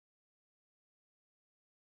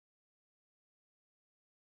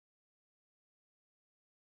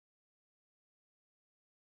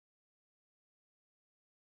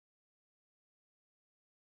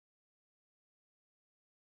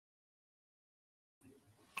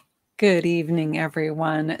Good evening,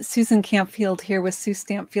 everyone. Susan Campfield here with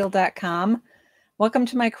SueStampfield.com. Welcome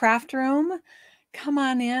to my craft room. Come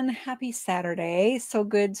on in. Happy Saturday. So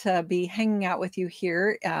good to be hanging out with you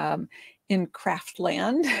here in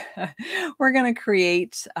Craftland. We're going to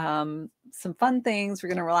create some fun things. We're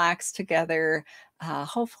going to relax together.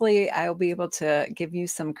 Hopefully, I'll be able to give you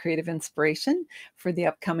some creative inspiration for the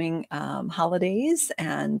upcoming holidays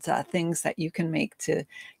and things that you can make to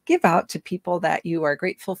give out to people that you are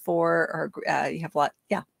grateful for, or you have a lot,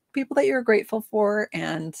 people that you're grateful for,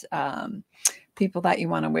 and people that you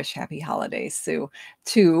want to wish happy holidays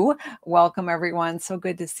to. Welcome, everyone. So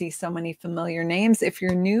good to see so many familiar names. If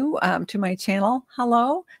you're new to my channel,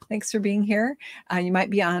 hello. Thanks for being here. You might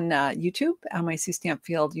be on YouTube, on my Sue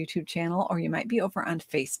Stampfield YouTube channel, or you might be over on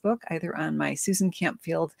Facebook, either on my Susan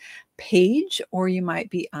Campfield page, or you might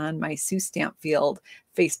be on my Sue Stampfield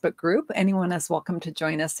Facebook group. Anyone is welcome to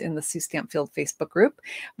join us in the Sue Stampfield Facebook group.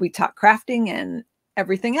 We talk crafting and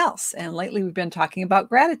everything else. And lately we've been talking about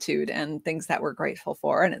gratitude and things that we're grateful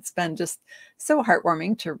for. And it's been just so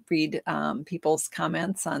heartwarming to read people's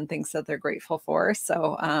comments on things that they're grateful for.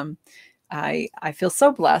 So I feel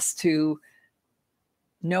so blessed to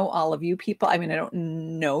know all of you people. I mean, I don't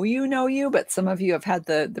know you, but some of you have had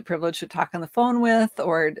the privilege to talk on the phone with,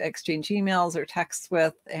 or exchange emails or texts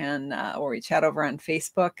with, and or we chat over on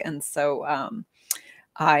Facebook. And so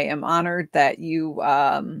I am honored that you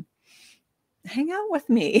hang out with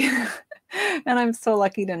me. And I'm so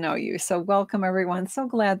lucky to know you. So welcome, everyone. So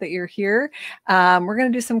glad that you're here. We're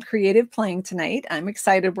going to do some creative playing tonight. I'm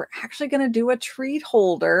excited. We're actually going to do a treat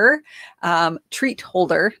holder.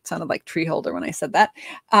 It sounded like tree holder when I said that.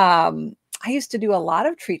 I used to do a lot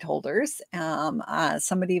of treat holders.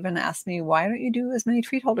 Somebody even asked me, why don't you do as many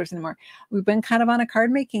treat holders anymore? We've been kind of on a card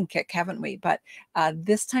making kick, haven't we? But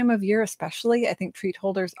this time of year, especially, I think treat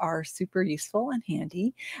holders are super useful and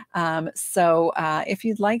handy. So if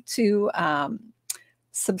you'd like to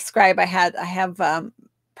subscribe, I have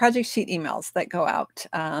project sheet emails that go out.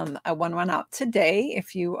 One went out today.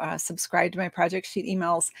 If you subscribe to my project sheet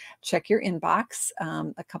emails, check your inbox.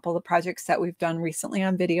 A couple of projects that we've done recently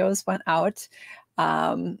on videos went out.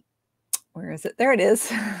 Where is it? There it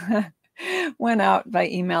is. Went out by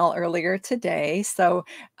email earlier today. So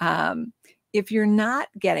if you're not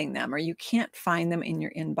getting them or you can't find them in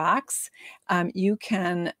your inbox, you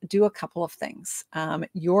can do a couple of things.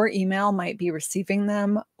 Your email might be receiving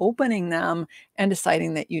them, opening them, and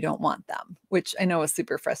deciding that you don't want them, which I know is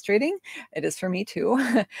super frustrating. It is for me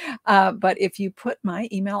too. But if you put my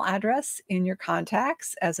email address in your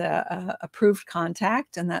contacts as a approved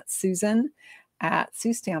contact, and that's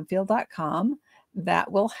Susan@SueStampfield.com,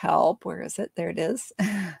 that will help. Where is it? There it is.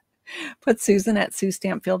 Put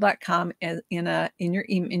Susan@SueStampfield.com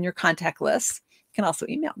in your contact list. You can also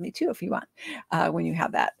email me too if you want when you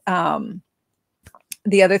have that.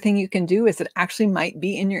 The other thing you can do is it actually might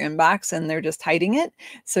be in your inbox and they're just hiding it.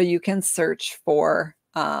 So you can search for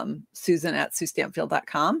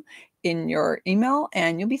Susan@SueStampfield.com in your email,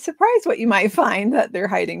 and you'll be surprised what you might find that they're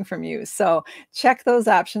hiding from you. So check those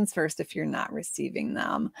options first if you're not receiving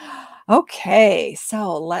them. Okay,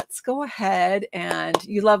 so let's go ahead. And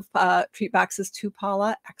you love treat boxes too,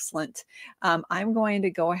 Paula? Excellent. I'm going to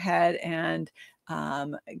go ahead and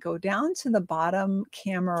go down to the bottom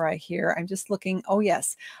camera here. I'm just looking. Oh,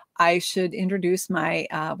 yes. I should introduce my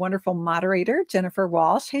wonderful moderator, Jennifer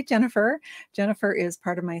Walsh. Hey, Jennifer. Jennifer is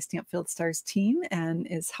part of my Stampfield Stars team and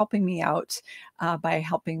is helping me out by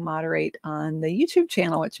helping moderate on the YouTube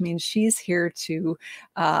channel, which means she's here to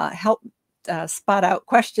help spot out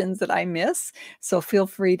questions that I miss. So feel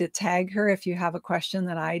free to tag her if you have a question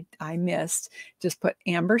that I missed. Just put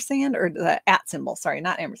ampersand or the @ symbol. Sorry,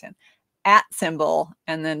 not ampersand. @ symbol,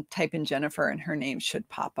 and then type in Jennifer and her name should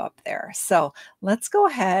pop up there. So let's go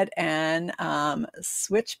ahead and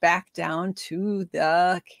switch back down to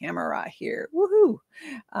the camera here. Woohoo!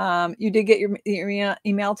 You did get your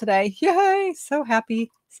email today. Yay! So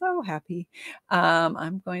happy. So happy.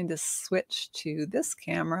 I'm going to switch to this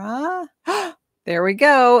camera. There we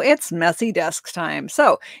go. It's messy desk time.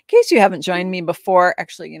 So in case you haven't joined me before,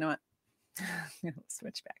 actually, you know what?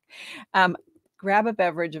 Switch back. Grab a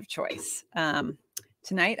beverage of choice.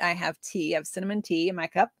 Tonight I have tea. I have cinnamon tea in my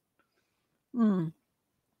cup.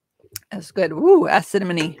 That's good. Woo, that's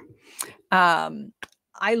cinnamony.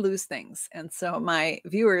 I lose things. And so my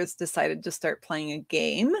viewers decided to start playing a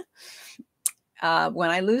game when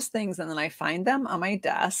I lose things, and then I find them on my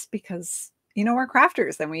desk because, you know, we're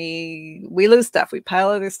crafters and we lose stuff. We pile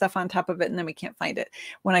other stuff on top of it and then we can't find it.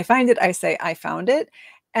 When I find it, I say, I found it,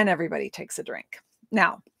 and everybody takes a drink.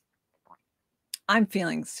 Now, I'm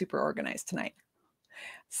feeling super organized tonight.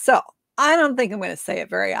 So I don't think I'm going to say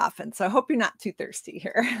it very often, so I hope you're not too thirsty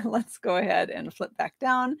here. Let's go ahead and flip back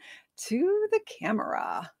down to the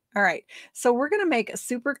camera. All right, so we're going to make a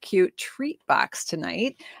super cute treat box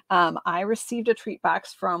tonight. I received a treat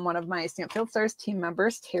box from one of my Stampfield Stars team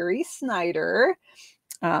members, Terry Snyder.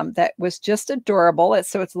 That was just adorable.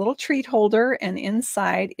 So it's a little treat holder, and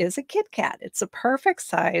inside is a Kit Kat. It's a perfect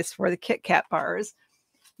size for the Kit Kat bars.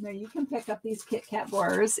 Now you can pick up these Kit Kat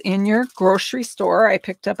bars in your grocery store. I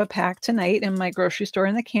picked up a pack tonight in my grocery store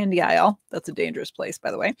in the candy aisle. That's a dangerous place, by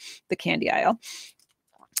the way, the candy aisle.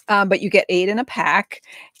 But you get 8 in a pack,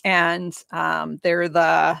 and they're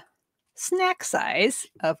the snack size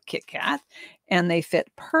of Kit Kat, and they fit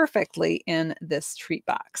perfectly in this treat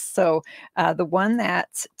box. So the one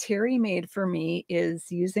that Terry made for me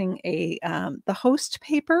is using the host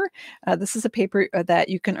paper. This is a paper that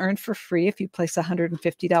you can earn for free if you place a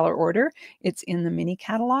 $150 order. It's in the mini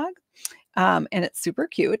catalog. And it's super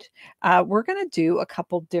cute. We're going to do a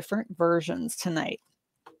couple different versions tonight.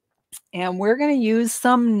 And we're going to use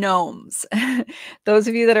some gnomes. Those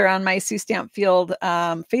of you that are on my Sue Stampfield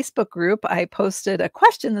Facebook group, I posted a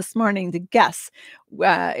question this morning to guess.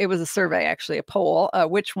 It was a survey, actually, a poll,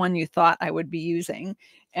 which one you thought I would be using.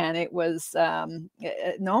 And it was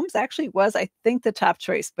gnomes actually was, I think, the top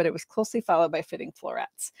choice, but it was closely followed by fitting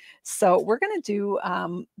florets. So we're going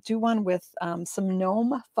to do one with some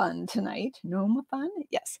gnome fun tonight. Gnome fun?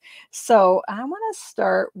 Yes. So I want to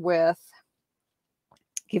start with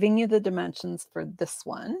giving you the dimensions for this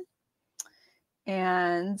one.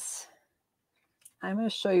 And I'm going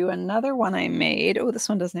to show you another one I made. Oh, this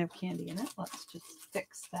one doesn't have candy in it. Let's just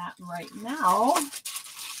fix that right now.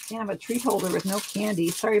 I have a treat holder with no candy.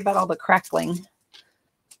 Sorry about all the crackling.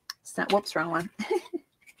 Whoops, wrong one.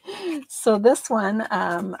 So this one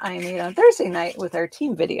I made on Thursday night with our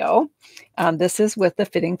team video. This is with the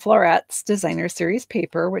Fitting Florets Designer Series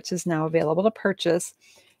paper, which is now available to purchase.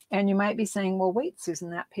 And you might be saying, well, wait, Susan,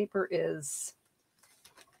 that paper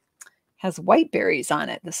has white berries on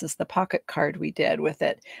it. This is the pocket card we did with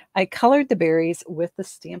it. I colored the berries with the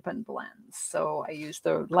Stampin' Blends. So I used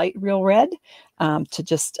the light real red to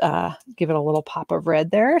just give it a little pop of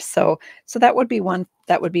red there. So that would be one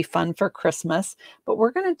that would be fun for Christmas. But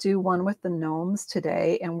we're going to do one with the gnomes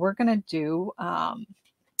today, and we're going to do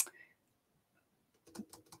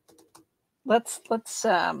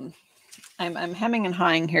I'm hemming and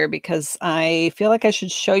hawing here because I feel like I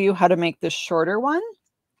should show you how to make the shorter one,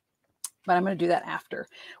 but I'm going to do that after.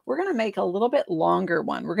 We're going to make a little bit longer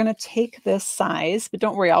one. We're going to take this size, but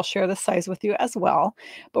don't worry, I'll share the size with you as well.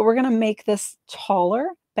 But we're going to make this taller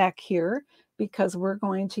back here because we're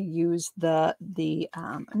going to use the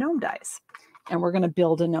gnome dies. And we're going to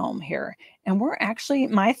build a gnome here. And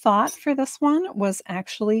my thought for this one was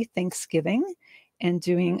actually Thanksgiving, and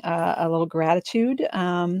doing a little gratitude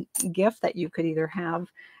gift that you could either have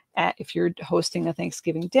if you're hosting a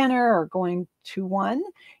Thanksgiving dinner or going to one.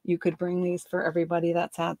 You could bring these for everybody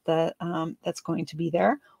that's at that's going to be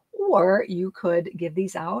there, or you could give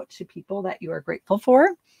these out to people that you are grateful for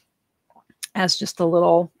as just a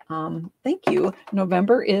little thank you.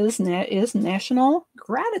 November is National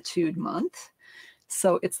Gratitude Month,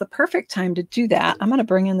 so it's the perfect time to do that. I'm going to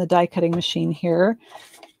bring in the die cutting machine here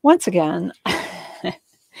once again.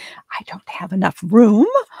 I don't have enough room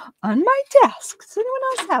on my desk. Does anyone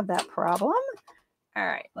else have that problem? All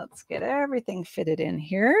right, let's get everything fitted in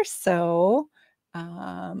here. So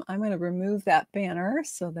I'm going to remove that banner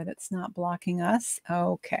so that it's not blocking us.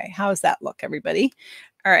 Okay, how's that look, everybody?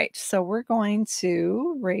 All right, so we're going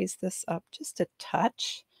to raise this up just a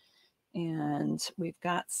touch. And we've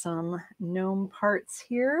got some gnome parts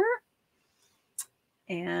here.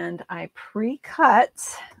 And I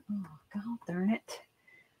pre-cut. Oh, God darn it.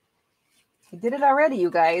 I did it already,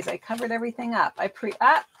 you guys. I covered everything up.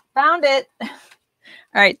 Found it. All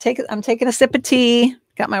right, I'm taking a sip of tea.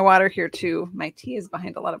 Got my water here too. My tea is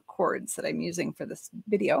behind a lot of cords that I'm using for this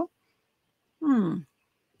video. It's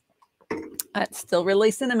still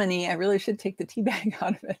really cinnamony. I really should take the tea bag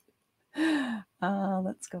out of it.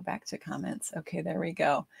 Let's go back to comments. Okay, there we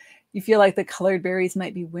go. You feel like the colored berries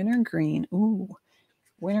might be wintergreen. Ooh.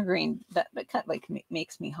 Wintergreen, that kind of like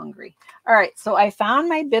makes me hungry. All right, so I found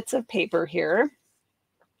my bits of paper here,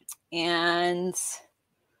 and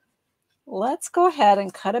let's go ahead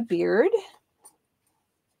and cut a beard.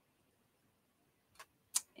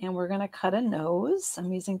 And we're going to cut a nose.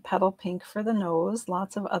 I'm using petal pink for the nose.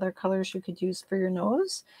 Lots of other colors you could use for your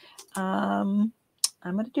nose. I'm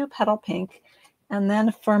going to do petal pink. And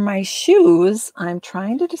then for my shoes, I'm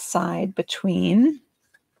trying to decide between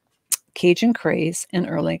Cajun Craze and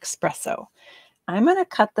Early Espresso. I'm going to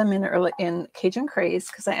cut them in Cajun Craze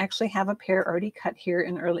because I actually have a pair already cut here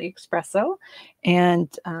in Early Espresso. And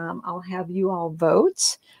I'll have you all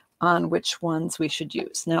vote on which ones we should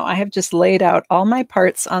use. Now, I have just laid out all my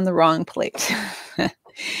parts on the wrong plate.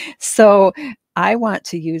 So I want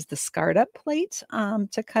to use the scarred up plate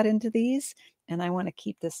to cut into these, and I want to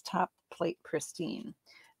keep this top plate pristine.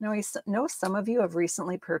 Now, I know some of you have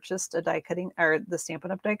recently purchased a die cutting or the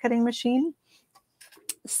Stampin' Up! Die cutting machine.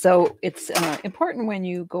 So it's important when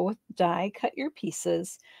you go with die cut your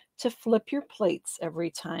pieces to flip your plates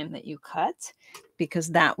every time that you cut, because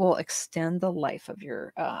that will extend the life of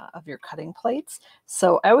your cutting plates.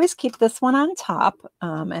 So I always keep this one on top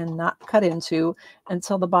and not cut into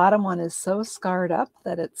until the bottom one is so scarred up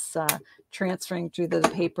that it's transferring through the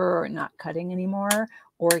paper or not cutting anymore,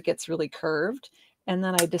 or it gets really curved. And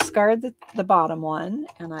then I discard the bottom one,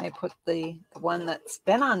 and I put the one that's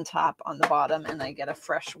been on top on the bottom, and I get a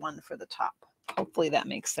fresh one for the top. Hopefully that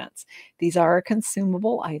makes sense. These are a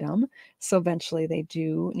consumable item, so eventually they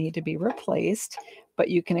do need to be replaced, but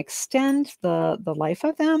you can extend the life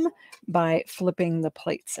of them by flipping the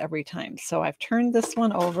plates every time. So I've turned this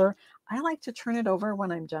one over. I like to turn it over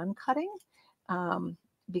when I'm done cutting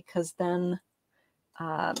because then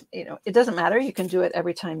it doesn't matter. You can do it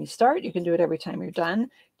every time you start. You can do it every time you're done.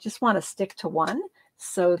 Just want to stick to one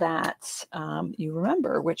so that you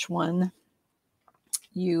remember which one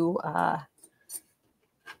you,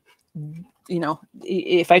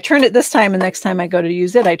 if I turn it this time and next time I go to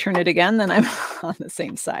use it, I turn it again, then I'm on the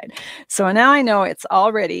same side. So now I know it's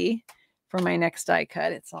all ready for my next die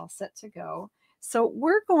cut. It's all set to go. So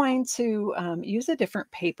we're going to use a different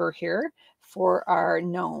paper here for our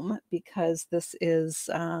gnome, because this is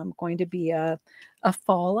going to be a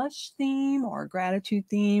fallish theme or gratitude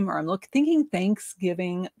theme, or I'm thinking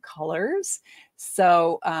Thanksgiving colors.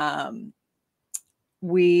 So that's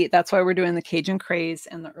why we're doing the Cajun Craze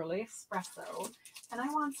and the Early Espresso. And I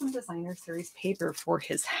want some designer series paper for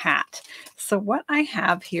his hat. So what I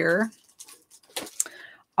have here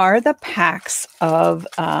are the packs of,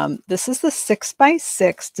 this is the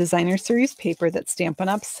 6x6 designer series paper that Stampin'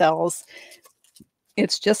 Up! Sells.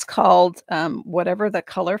 It's just called whatever the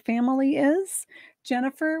color family is.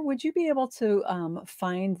 Jennifer, would you be able to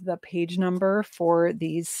find the page number for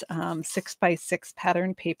these 6x6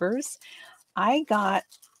 pattern papers? I got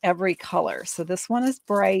every color. So this one is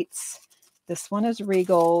brights, this one is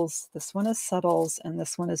regals, this one is subtles, and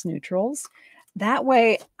this one is neutrals. That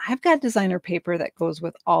way, I've got designer paper that goes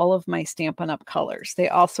with all of my Stampin' Up! Colors. They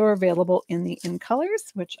also are available in the in colors,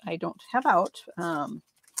 which I don't have out.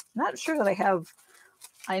 Not sure that I have.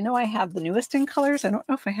 I know I have the newest in colors. I don't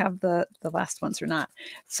know if I have the last ones or not.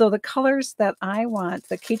 So the colors that I want,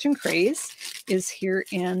 the Cajun Craze is here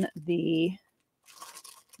in the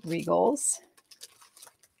regals.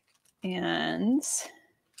 And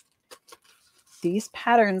these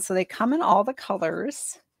patterns, so they come in all the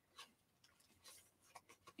colors.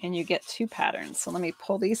 And you get 2 patterns. So let me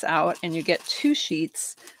pull these out, and you get 2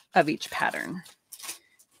 sheets of each pattern.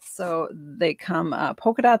 So they come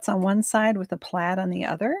polka dots on one side with a plaid on the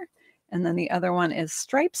other, and then the other one is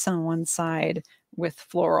stripes on one side with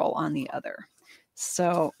floral on the other.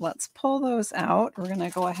 So let's pull those out. We're going to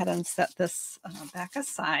go ahead and set this back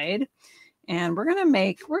aside, and we're going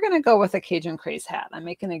to go with a Cajun Craze hat. I'm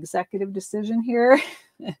making an executive decision here.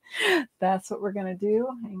 That's what we're going to do.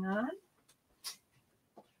 Hang on.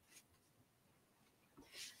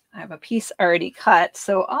 I have a piece already cut,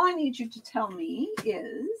 so all I need you to tell me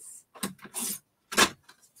is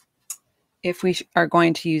if we are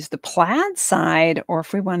going to use the plaid side or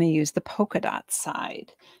if we want to use the polka dot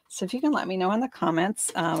side. So if you can let me know in the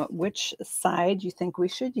comments which side you think we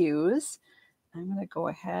should use. I'm going to go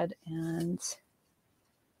ahead and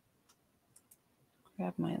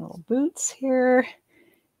grab my little boots here.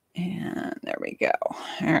 And there we go.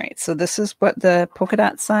 All right, so this is what the polka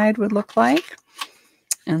dot side would look like.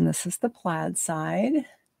 And this is the plaid side.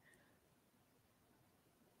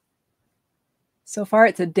 So far,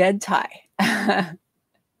 it's a dead tie.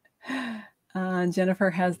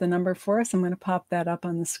 Jennifer has the number for us. I'm going to pop that up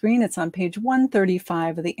on the screen. It's on page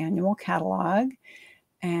 135 of the annual catalog.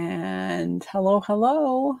 And hello,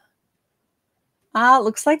 hello.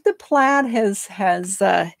 Looks like the plaid has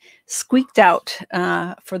squeaked out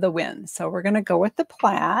for the win. So we're going to go with the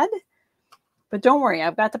plaid. But don't worry,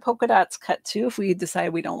 I've got the polka dots cut too if we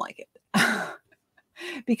decide we don't like it.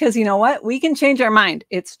 Because you know what? We can change our mind.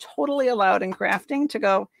 It's totally allowed in crafting to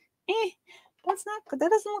go, that's not good. That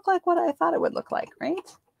doesn't look like what I thought it would look like, right?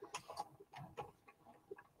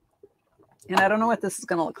 And I don't know what this is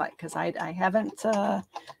going to look like because I haven't,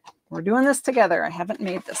 we're doing this together. I haven't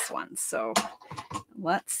made this one. So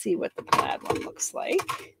let's see what the plaid one looks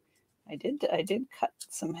like. I did cut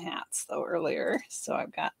some hats though earlier, so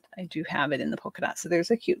I do have it in the polka dot. So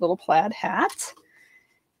there's a cute little plaid hat.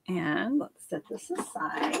 And let's set this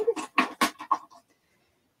aside.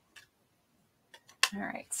 All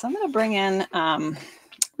right, so I'm going to bring in,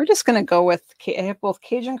 we're just going to go with, I have both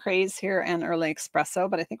Cajun Craze here and Early Espresso,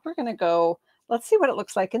 but I think we're going to go, let's see what it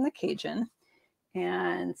looks like in the Cajun.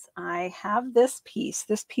 And I have this piece.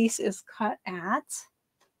 This piece is cut at,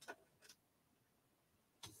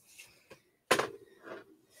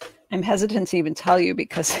 I'm hesitant to even tell you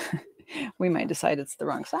because we might decide it's the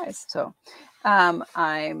wrong size. So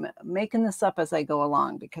I'm making this up as I go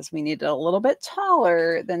along because we need it a little bit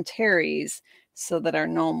taller than Terry's so that our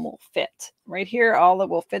gnome will fit. Right here, all that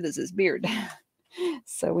will fit is his beard.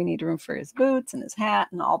 So we need room for his boots and his hat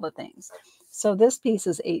and all the things. So this piece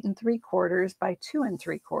is 8 3/4 by 2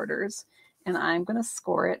 3/4. And I'm going to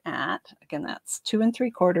score it at, again, that's 2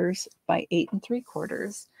 3/4 by 8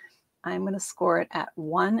 3/4. I'm going to score it at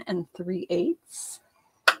 1 3/8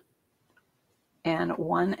 and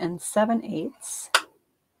 1 7/8,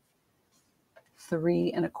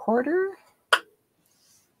 3 1/4,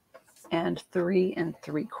 and 3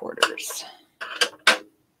 3/4.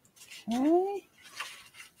 Okay.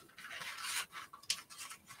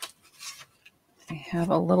 I have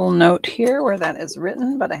a little note here where that is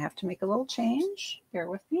written, but I have to make a little change. Bear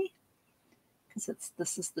with me, because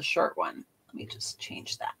this is the short one. Let me just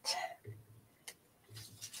change that.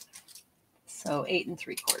 So 8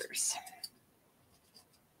 3/4.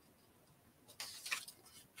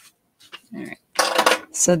 All right.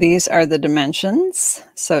 So these are the dimensions.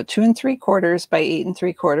 So 2 3/4 by 8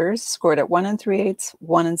 3/4, scored at 1 3/8,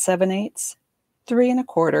 1 7/8, 3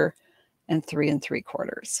 1/4, and 3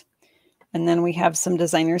 3/4. And then we have some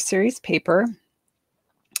designer series paper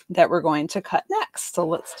that we're going to cut next. So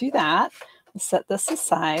let's do that. We'll set this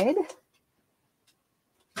aside.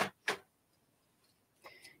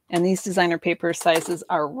 And these designer paper sizes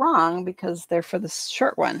are wrong because they're for the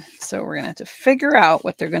short one. So we're going to have to figure out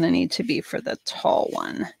what they're going to need to be for the tall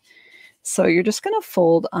one. So you're just going to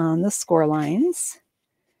fold on the score lines.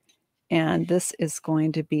 And this is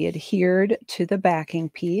going to be adhered to the backing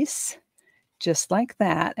piece, just like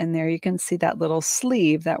that. And there you can see that little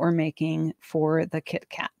sleeve that we're making for the Kit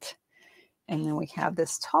Kat. And then we have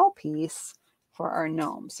this tall piece for our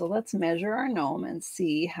gnome. So let's measure our gnome and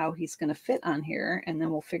see how he's going to fit on here. And then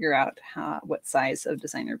we'll figure out what size of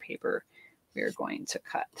designer paper we're going to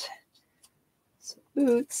cut. So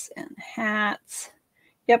boots and hats.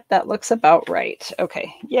 Yep, that looks about right.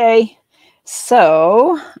 Okay, yay.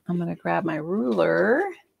 So I'm going to grab my ruler.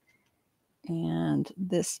 And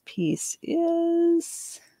this piece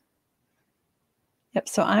is, yep,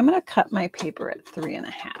 so I'm going to cut my paper at 3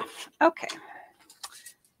 1/2. Okay.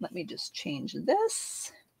 Let me just change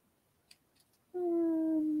this.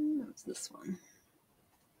 What's this one?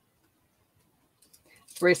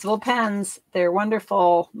 Erasable pens. They're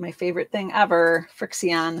wonderful. My favorite thing ever.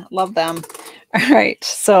 Frixion. Love them. All right.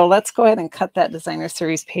 So let's go ahead and cut that designer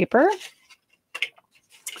series paper.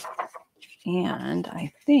 And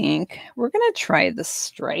I think we're going to try the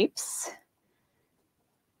stripes.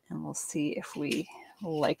 And we'll see if we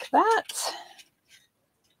like that.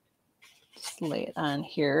 Just lay it on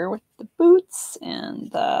here with the boots and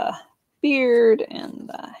the beard and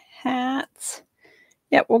the hat.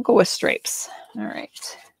 Yep, we'll go with stripes. All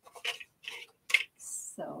right.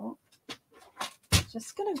 So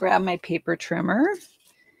just going to grab my paper trimmer,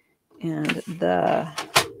 and the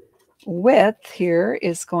width here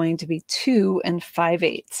is going to be 2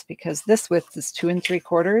 5/8 because this width is 2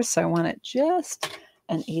 3/4. So I want it just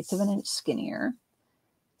 1/8 of an inch skinnier.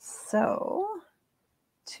 So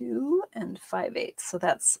 2 5/8. So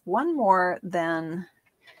that's 1/8 more than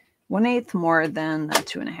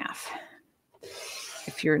 2 1/2.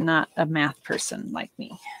 If you're not a math person like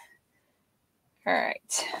me. All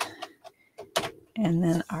right. And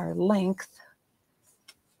then our length.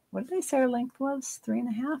 What did I say our length was? 3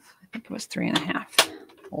 1/2? I think it was 3 1/2.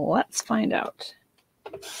 Let's find out.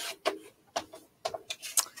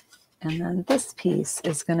 And then this piece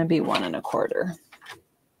is going to be 1 1/4.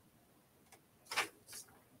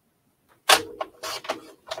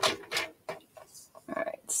 All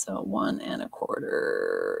right, so 1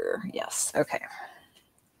 1/4. Yes, okay.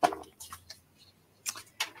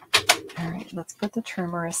 All right, let's put the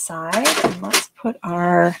trimmer aside and let's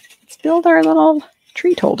build our little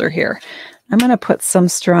treat holder here. I'm going to put some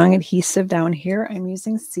strong adhesive down here. I'm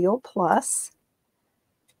using Seal Plus.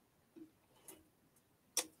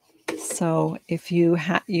 So if you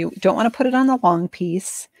don't want to put it on the long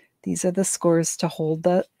piece, these are the scores to hold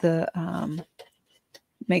the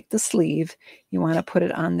make the sleeve, you want to put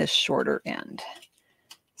it on this shorter end.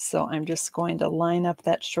 So I'm just going to line up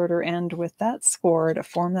that shorter end with that score to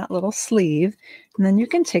form that little sleeve. And then you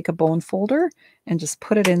can take a bone folder and just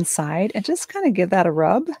put it inside and just kind of give that a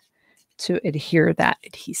rub to adhere that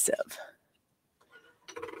adhesive.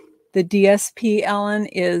 The DSP, Ellen,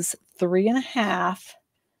 is 3.5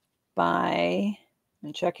 by,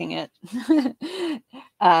 I'm checking it, 2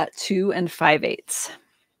 5/8.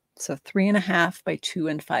 So 3.5 by 2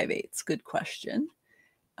 5/8. Good question.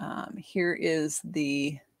 Here is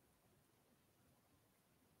the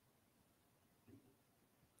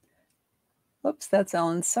Whoops, that's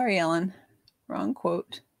Ellen. Sorry, Ellen. Wrong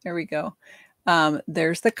quote. There we go.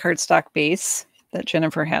 There's the cardstock base that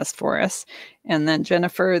Jennifer has for us. And then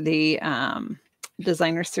Jennifer, the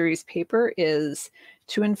designer series paper is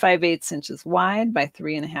 2 5/8 inches wide by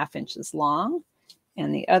 3.5 inches long.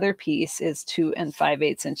 And the other piece is 2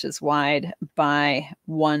 5/8 inches wide by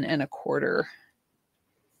 1 1/4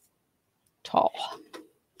 tall.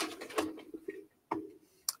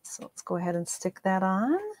 So let's go ahead and stick that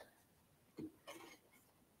on.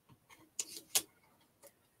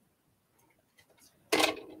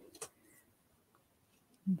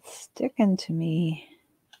 Sticking to me.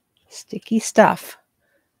 Sticky stuff.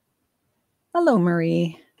 Hello,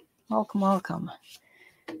 Marie. Welcome, welcome.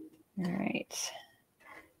 All right.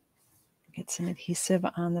 Get some adhesive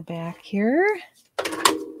on the back here.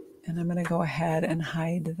 And I'm going to go ahead and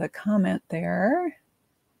hide the comment there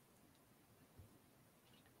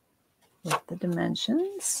with the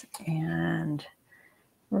dimensions. And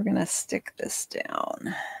we're going to stick this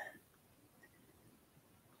down.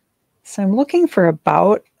 So I'm looking for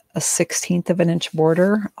about a 1/16 of an inch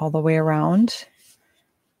border all the way around.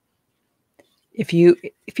 If you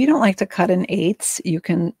don't like to cut in 8s, you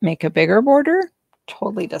can make a bigger border.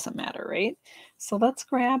 Totally doesn't matter, right? So let's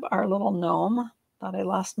grab our little gnome. Thought I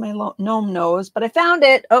lost my gnome nose, but I found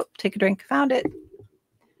it. Oh, take a drink. Found it.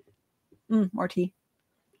 More tea.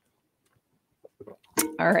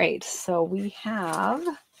 All right, so we have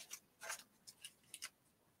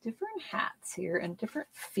different hats here and different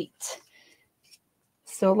feet.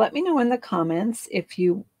 So let me know in the comments if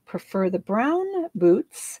you prefer the brown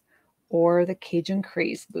boots or the Cajun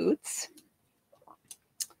Craze boots.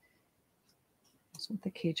 That's what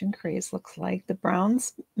the Cajun Craze looks like. The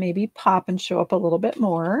browns maybe pop and show up a little bit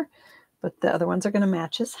more, but the other ones are going to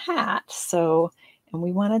match his hat. So, and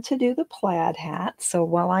we wanted to do the plaid hat. So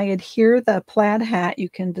while I adhere the plaid hat, you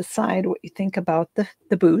can decide what you think about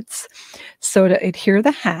the boots. So to adhere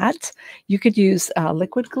the hat, you could use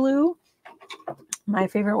liquid glue. My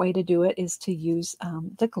favorite way to do it is to use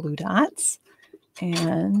the glue dots.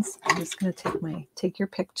 And I'm just going to take your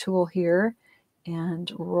pick tool here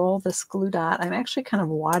and roll this glue dot. I'm actually kind of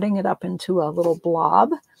wadding it up into a little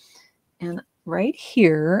blob. And right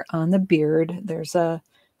here on the beard, there's a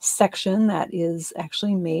section that is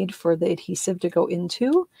actually made for the adhesive to go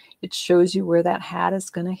into. It shows you where that hat is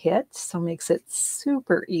going to hit, so it makes it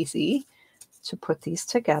super easy to put these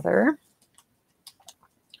together.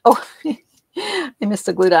 Oh, I missed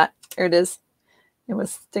a glue dot. There it is. It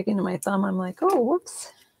was sticking to my thumb. I'm like, oh,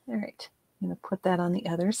 whoops. All right, I'm going to put that on the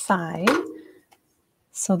other side.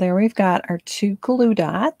 So there we've got our 2 glue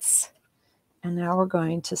dots. And now we're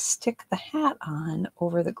going to stick the hat on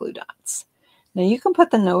over the glue dots. Now you can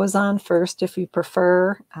put the nose on first if you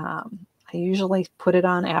prefer. I usually put it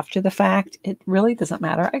on after the fact. It really doesn't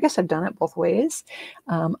matter. I guess I've done it both ways.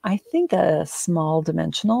 I think a small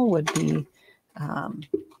dimensional would be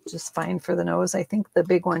just fine for the nose. I think the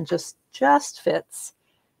big one just fits.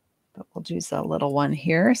 But we'll use a little one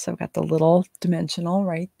here. So I've got the little dimensional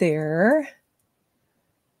right there.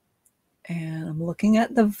 And I'm looking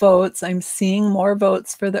at the votes. I'm seeing more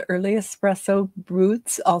votes for the early espresso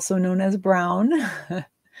boots, also known as brown.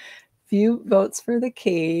 Few votes for the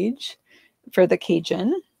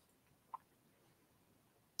Cajun.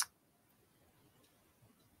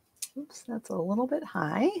 Oops, that's a little bit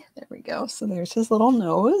high. There we go. So there's his little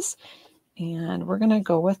nose. And we're going to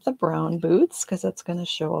go with the brown boots because it's going to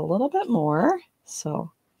show a little bit more.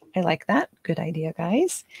 So I like that. Good idea,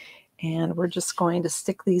 guys. And we're just going to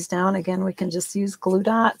stick these down. Again, we can just use glue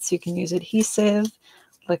dots. You can use adhesive,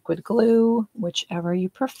 liquid glue, whichever you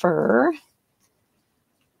prefer.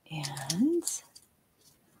 And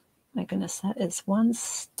my goodness, that is one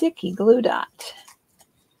sticky glue dot.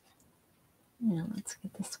 And let's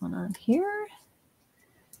get this one on here.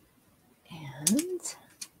 And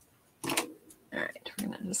all right, we're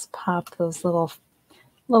going to just pop those little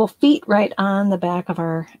feet right on the back of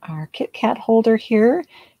our Kit Kat holder here.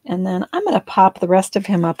 And then I'm going to pop the rest of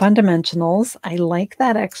him up on dimensionals. I like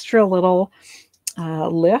that extra little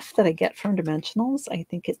lift that I get from Dimensionals. I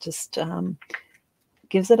think it just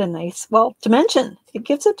gives it a nice, well, dimension. It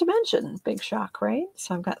gives it dimension. Big shock, right?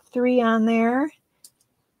 So I've got 3 on there.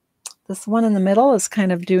 This one in the middle is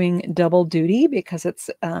kind of doing double duty because it's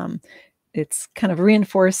kind of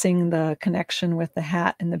reinforcing the connection with the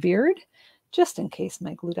hat and the beard, just in case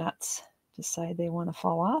my glue dots decide they want to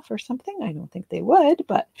fall off or something. I don't think they would,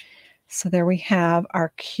 but so there we have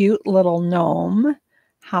our cute little gnome.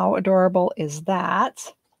 How adorable is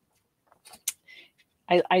that?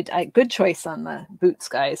 Good choice on the boots,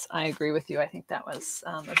 guys. I agree with you. I think that was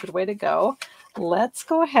a good way to go. Let's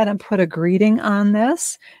go ahead and put a greeting on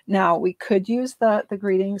this. Now, we could use the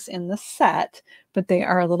greetings in the set, but they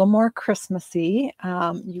are a little more Christmassy.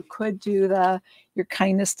 You could do your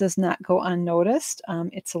kindness does not go unnoticed.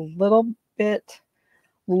 It's a little bit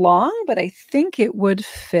long, but I think it would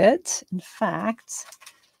fit. In fact,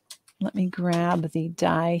 let me grab the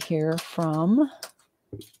die here from...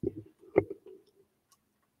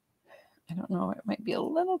 I don't know, it might be a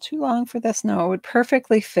little too long for this. No, it would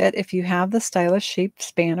perfectly fit if you have the stylish shaped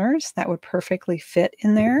spanners. That would perfectly fit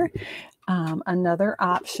in there. Another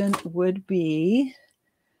option would be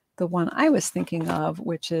the one I was thinking of,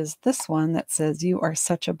 which is this one that says, "You are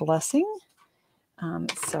such a blessing."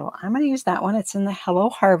 So I'm going to use that one. It's in the Hello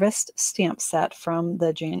Harvest stamp set from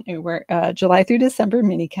the July through December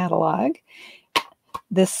mini catalog.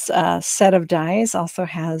 This set of dies also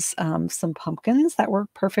has some pumpkins that work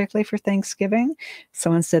perfectly for Thanksgiving.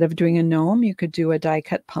 So instead of doing a gnome, you could do a die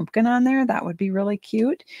cut pumpkin on there. That would be really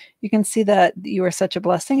cute. You can see that "You Are Such a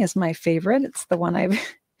Blessing" is my favorite. It's the one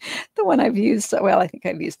I've used. Well, I think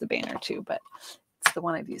I've used the banner too, but it's the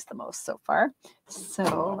one I've used the most so far.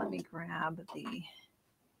 So let me grab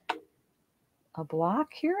a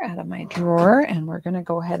block here out of my drawer, and we're going to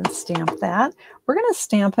go ahead and stamp that. We're going to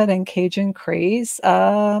stamp it in Cajun Craze.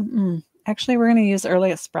 Actually, we're going to use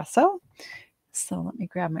Early Espresso. So let me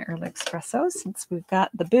grab my Early Espresso since we've got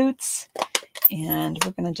the boots, and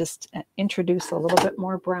we're going to just introduce a little bit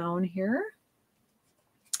more brown here.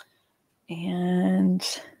 And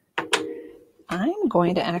I'm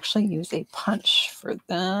going to actually use a punch for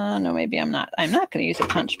no, maybe I'm not. I'm not going to use a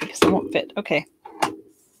punch because it won't fit. Okay.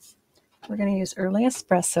 We're going to use Early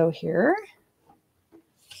Espresso here.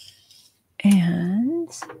 And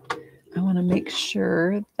I want to make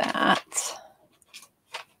sure that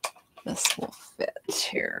this will fit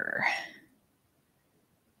here.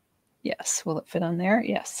 Yes, will it fit on there?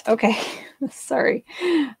 Yes. Okay. Sorry.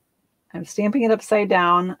 I'm stamping it upside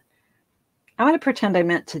down. I'm going to pretend I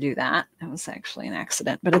meant to do that. That was actually an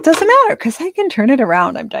accident, but it doesn't matter because I can turn it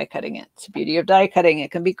around. I'm die cutting it. It's the beauty of die cutting.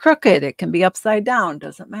 It can be crooked. It can be upside down.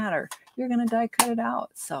 Doesn't matter. You're going to die cut it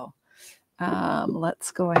out. So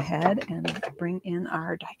let's go ahead and bring in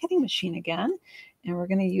our die cutting machine again. And we're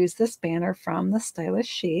going to use this banner from the Stylish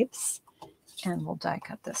Shapes, and we'll die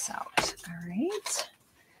cut this out. All right.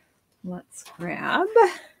 Let's grab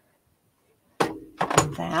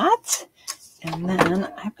that. And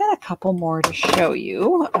then I've got a couple more to show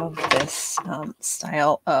you of this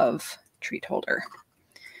style of treat holder.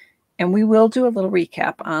 And we will do a little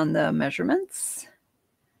recap on the measurements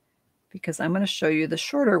because I'm going to show you the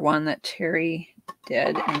shorter one that Terry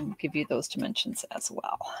did and give you those dimensions as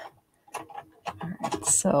well. All right,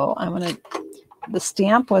 so I'm going to,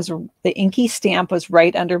 the inky stamp was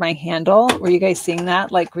right under my handle. Were you guys seeing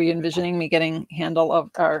that? Like, were you envisioning me getting ink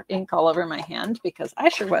all over my hand? Because I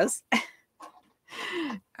sure was.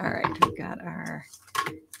 All right, we've got our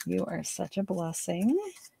 "You Are Such a Blessing."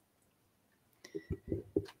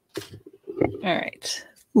 All right.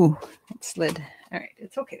 Ooh, it slid. All right,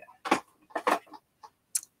 it's okay though.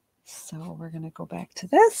 So we're going to go back to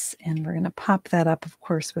this, and we're going to pop that up, of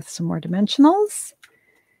course, with some more dimensionals.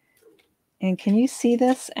 And can you see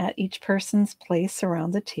this at each person's place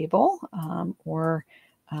around the table, or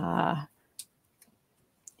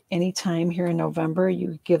anytime here in November,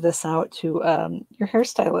 you give this out to your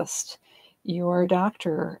hairstylist, your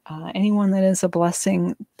doctor, anyone that is a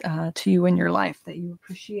blessing to you in your life that you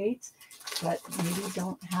appreciate, but maybe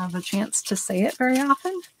don't have a chance to say it very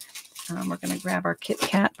often. We're going to grab our Kit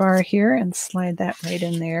Kat bar here and slide that right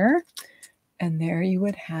in there. And there you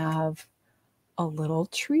would have a little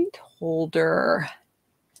treat holder.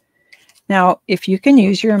 Now, if you can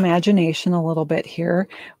use your imagination a little bit here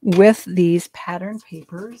with these pattern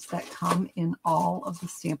papers that come in all of the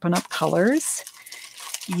Stampin' Up! Colors,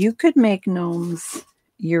 you could make gnomes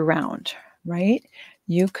year-round, right?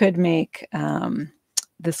 You could make,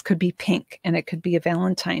 this could be pink, and it could be a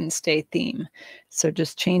Valentine's Day theme. So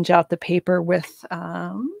just change out the paper with,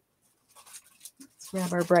 let's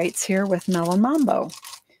grab our brights here with Melon Mambo.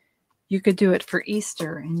 You could do it for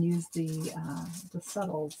Easter and use the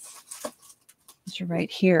subtles. These are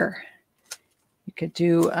right here. You could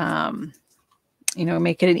do, you know,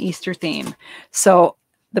 make it an Easter theme. So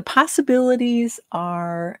the possibilities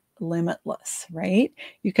are limitless, right?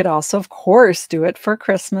 You could also, of course, do it for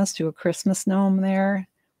Christmas. Do a Christmas gnome there.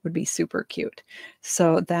 Would be super cute.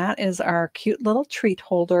 So that is our cute little treat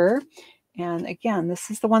holder. And again,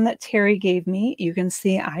 this is the one that Terry gave me. You can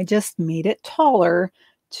see I just made it taller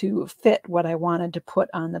to fit what I wanted to put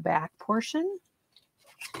on the back portion.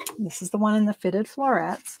 This is the one in the fitted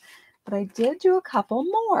florets. But I did do a couple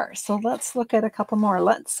more. So let's look at a couple more.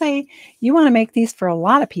 Let's say you want to make these for a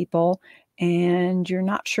lot of people and you're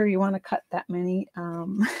not sure you want to cut that many,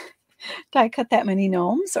 die cut that many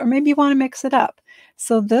gnomes, or maybe you want to mix it up.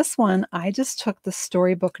 So this one, I just took the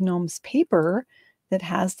Storybook Gnomes paper that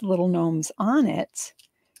has the little gnomes on it,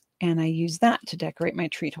 and I used that to decorate my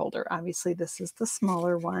treat holder. Obviously, this is the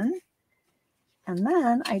smaller one. And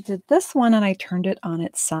then I did this one and I turned it on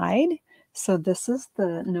its side. So this is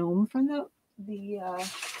the gnome from the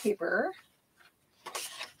paper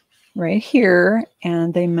right here,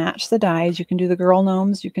 and they match the dies. You can do the girl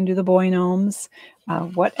gnomes, you can do the boy gnomes,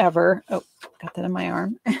 whatever. Oh, got that in my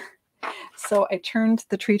arm. So I turned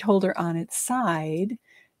the treat holder on its side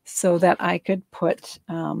so that I could put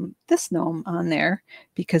this gnome on there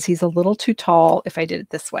because he's a little too tall if I did it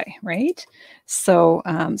this way, right? So,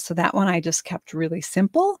 so that one I just kept really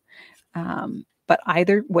simple. But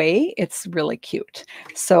either way, it's really cute.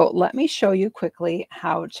 So let me show you quickly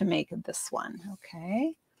how to make this one,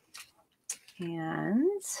 okay?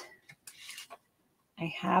 And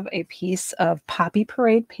I have a piece of Poppy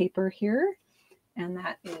Parade paper here, and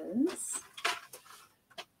that is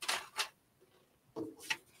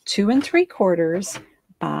 2 3/4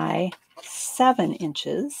 by 7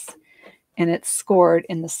 inches. And it's scored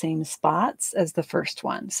in the same spots as the first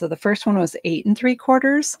one. So the first one was 8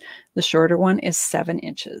 3/4. The shorter one is 7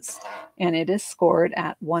 inches. And it is scored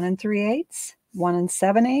at 1 3/8, 1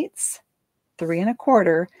 7/8, 3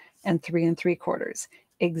 1/4, and 3 3/4.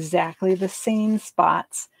 Exactly the same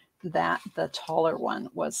spots that the taller one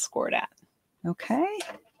was scored at. Okay.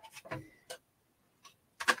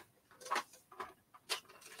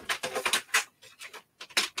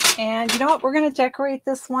 And you know what? We're going to decorate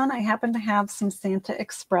this one. I happen to have some Santa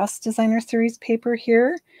Express Designer Series paper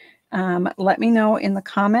here. Let me know in the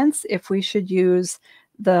comments if we should use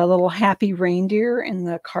the little happy reindeer in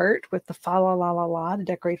the cart with the fa la la la la to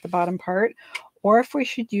decorate the bottom part, or if we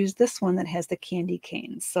should use this one that has the candy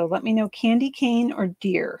canes. So let me know, candy cane or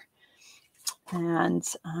deer. And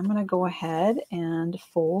I'm going to go ahead and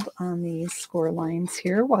fold on these score lines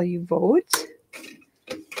here while you vote.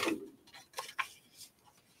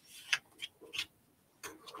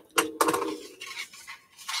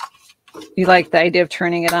 You like the idea of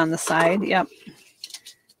turning it on the side? Yep.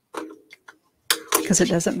 Because it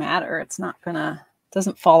doesn't matter. It's not gonna,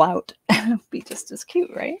 doesn't fall out. It'll be just as cute,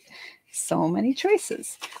 right? So many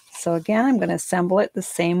choices. So again, I'm going to assemble it the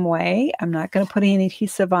same way. I'm not going to put any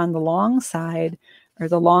adhesive on the long side or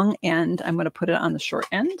the long end. I'm going to put it on the short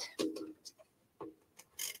end.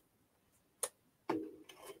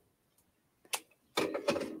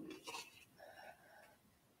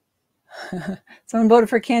 Someone voted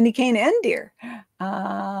for candy cane and deer.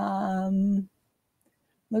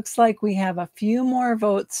 Looks like we have a few more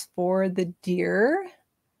votes for the deer.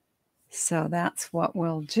 So that's what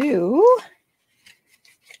we'll do.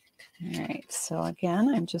 All right, so again,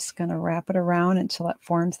 I'm just going to wrap it around until it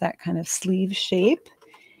forms that kind of sleeve shape.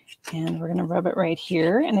 And we're going to rub it right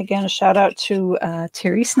here. And again, a shout out to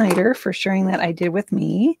Terry Snyder for sharing that idea with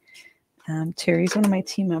me. Terry's one of my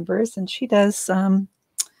team members, and she does, doesn't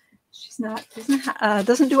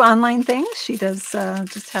do online things. She does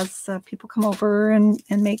just has people come over and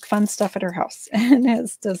make fun stuff at her house, and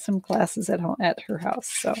does some classes at home at her house.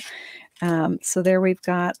 So, so there we've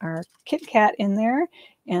got our Kit Kat in there,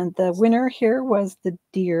 and the winner here was the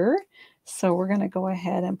deer. So we're going to go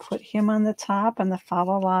ahead and put him on the top and the fa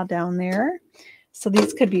la la down there. So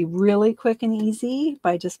these could be really quick and easy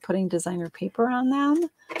by just putting designer paper on them,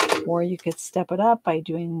 or you could step it up by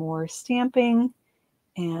doing more stamping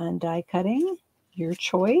and die cutting, your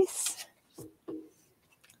choice.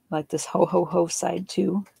 Like this ho ho ho side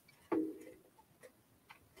too.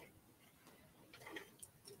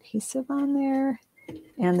 Adhesive on there.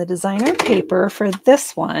 And the designer paper for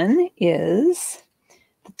this one is,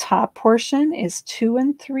 the top portion is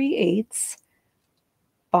 2 3/8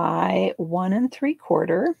 by 1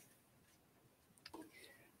 3/4.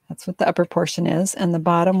 That's what the upper portion is. And the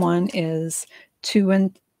bottom one is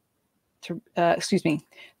 2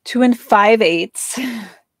 5/8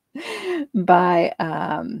 by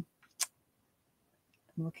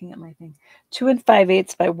I'm looking at my thing. 2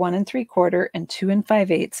 5/8 by 1 3/4 and 2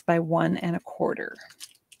 5/8 by 1 1/4.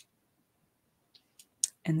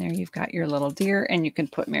 And there you've got your little deer, and you can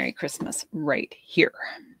put Merry Christmas right here.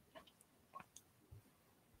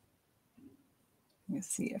 Let me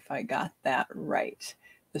see if I got that right.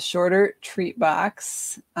 The shorter treat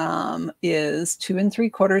box is 2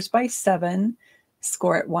 3/4 by 7.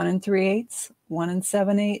 Score at 1 3/8, 1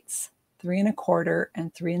 7/8, 3 1/4,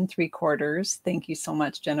 and 3 3/4. Thank you so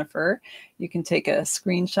much, Jennifer. You can take a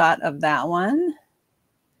screenshot of that one.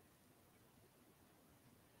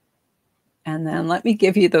 And then let me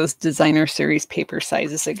give you those designer series paper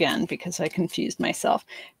sizes again, because I confused myself.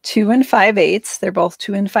 2 5/8. They're both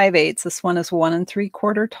 2 5/8. This one is 1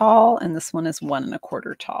 3/4 tall, and this one is 1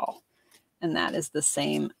 1/4 tall. And that is the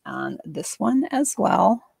same on this one as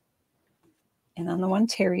well. And on the one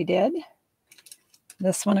Terry did.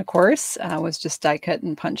 This one, of course, was just die cut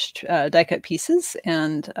and punched die cut pieces,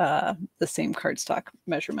 and the same cardstock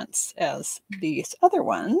measurements as these other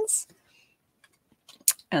ones.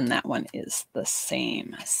 And that one is the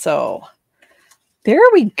same. So there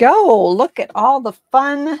we go. Look at all the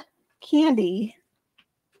fun candy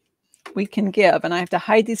we can give. And I have to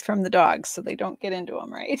hide these from the dogs so they don't get into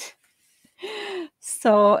them, right?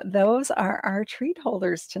 So those are our treat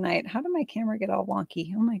holders tonight. How did my camera get all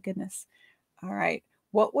wonky? Oh my goodness. All right.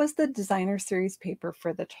 What was the designer series paper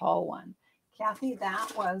for the tall one? Kathy,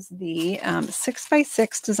 that was the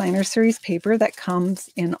 6x6 designer series paper that comes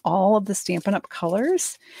in all of the Stampin' Up!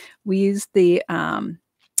 Colors. We used the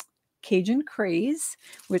Cajun Craze,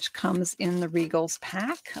 which comes in the Regals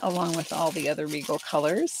pack, along with all the other Regal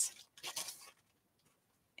colors.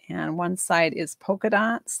 And one side is polka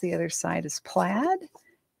dots, the other side is plaid,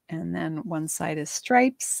 and then one side is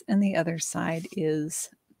stripes, and the other side is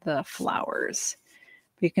the flowers.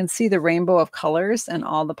 You can see the rainbow of colors and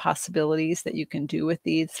all the possibilities that you can do with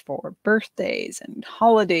these for birthdays and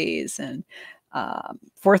holidays and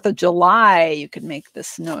 4th of July. You could make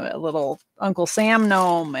this a little Uncle Sam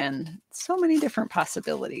gnome, and so many different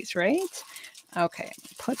possibilities, right? Okay,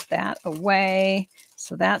 put that away.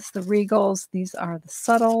 So that's the Regals. These are the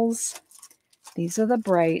subtles. These are the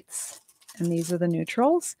brights, and these are the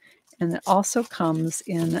neutrals. And it also comes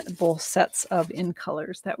in both sets of in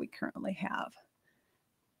colors that we currently have.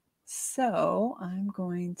 So I'm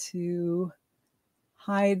going to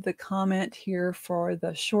hide the comment here for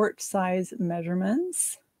the short size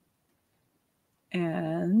measurements.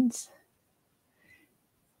 And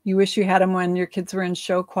you wish you had them when your kids were in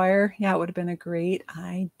show choir? Yeah, it would have been a great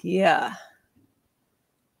idea.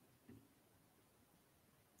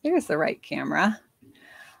 There's the right camera.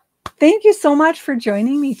 Thank you so much for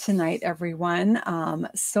joining me tonight, everyone.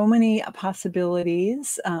 So many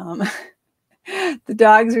possibilities. The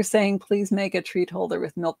dogs are saying, please make a treat holder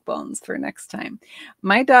with milk bones for next time.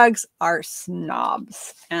 My dogs are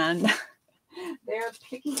snobs, and they're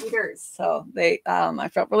picky eaters. So they, I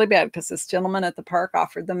felt really bad because this gentleman at the park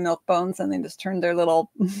offered them milk bones, and they just turned their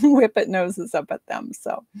little whippet noses up at them.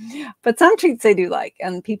 So, but some treats they do like,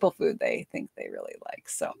 and people food they think they really like.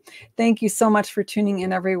 So thank you so much for tuning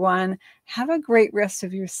in, everyone. Have a great rest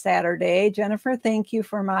of your Saturday. Jennifer, thank you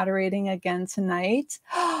for moderating again tonight.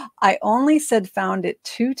 I only said found it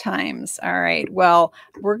 2 times. All right. Well,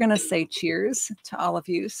 we're going to say cheers to all of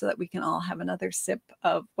you so that we can all have another sip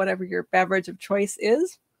of whatever your beverage of choice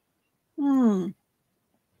is.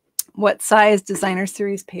 What size designer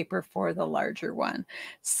series paper for the larger one?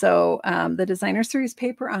 So the designer series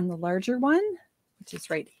paper on the larger one, which is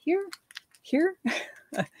right here,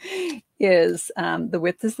 is the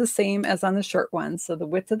width is the same as on the short one. So the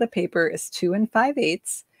width of the paper is 2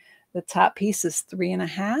 5/8. The top piece is 3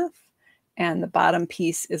 1/2, and the bottom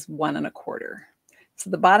piece is 1 1/4. So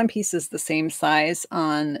the bottom piece is the same size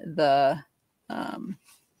on the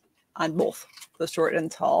on both the short and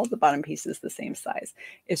tall. The bottom piece is the same size.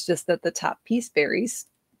 It's just that the top piece varies,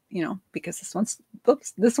 you know, because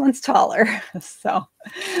this one's taller. So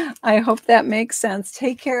I hope that makes sense.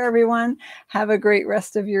 Take care, everyone. Have a great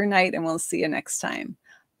rest of your night, and we'll see you next time.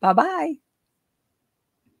 Bye-bye.